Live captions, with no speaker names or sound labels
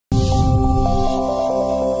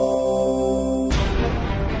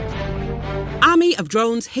army of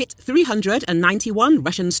drones hit 391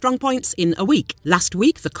 Russian strongpoints in a week. Last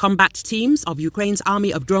week, the combat teams of Ukraine's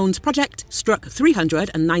Army of Drones project struck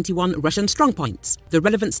 391 Russian strongpoints. The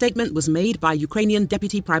relevant statement was made by Ukrainian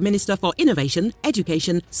Deputy Prime Minister for Innovation,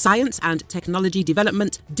 Education, Science and Technology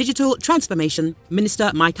Development, Digital Transformation,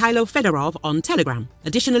 Minister Mikhailo Fedorov on Telegram.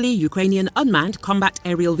 Additionally, Ukrainian unmanned combat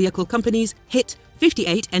aerial vehicle companies hit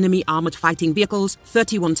 58 enemy armored fighting vehicles,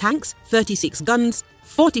 31 tanks, 36 guns,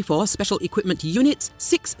 44 special equipment units,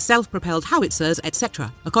 6 self-propelled howitzers,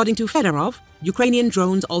 etc. According to Fedorov, Ukrainian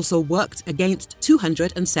drones also worked against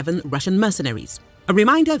 207 Russian mercenaries. A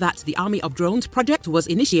reminder that the Army of Drones project was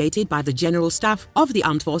initiated by the General Staff of the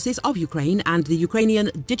Armed Forces of Ukraine and the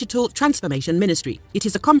Ukrainian Digital Transformation Ministry. It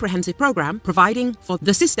is a comprehensive program providing for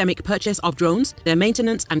the systemic purchase of drones, their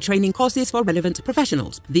maintenance and training courses for relevant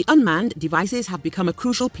professionals. The unmanned devices have become a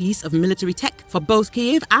crucial piece of military tech for both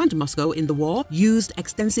Kyiv and Moscow in the war, used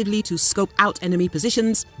extensively to scope out enemy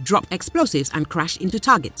positions, drop explosives and crash into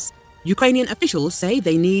targets. Ukrainian officials say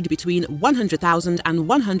they need between 100,000 and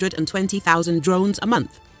 120,000 drones a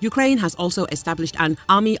month. Ukraine has also established an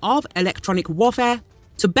army of electronic warfare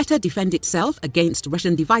to better defend itself against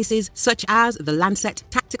Russian devices such as the Lancet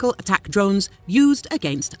tactical attack drones used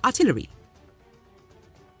against artillery.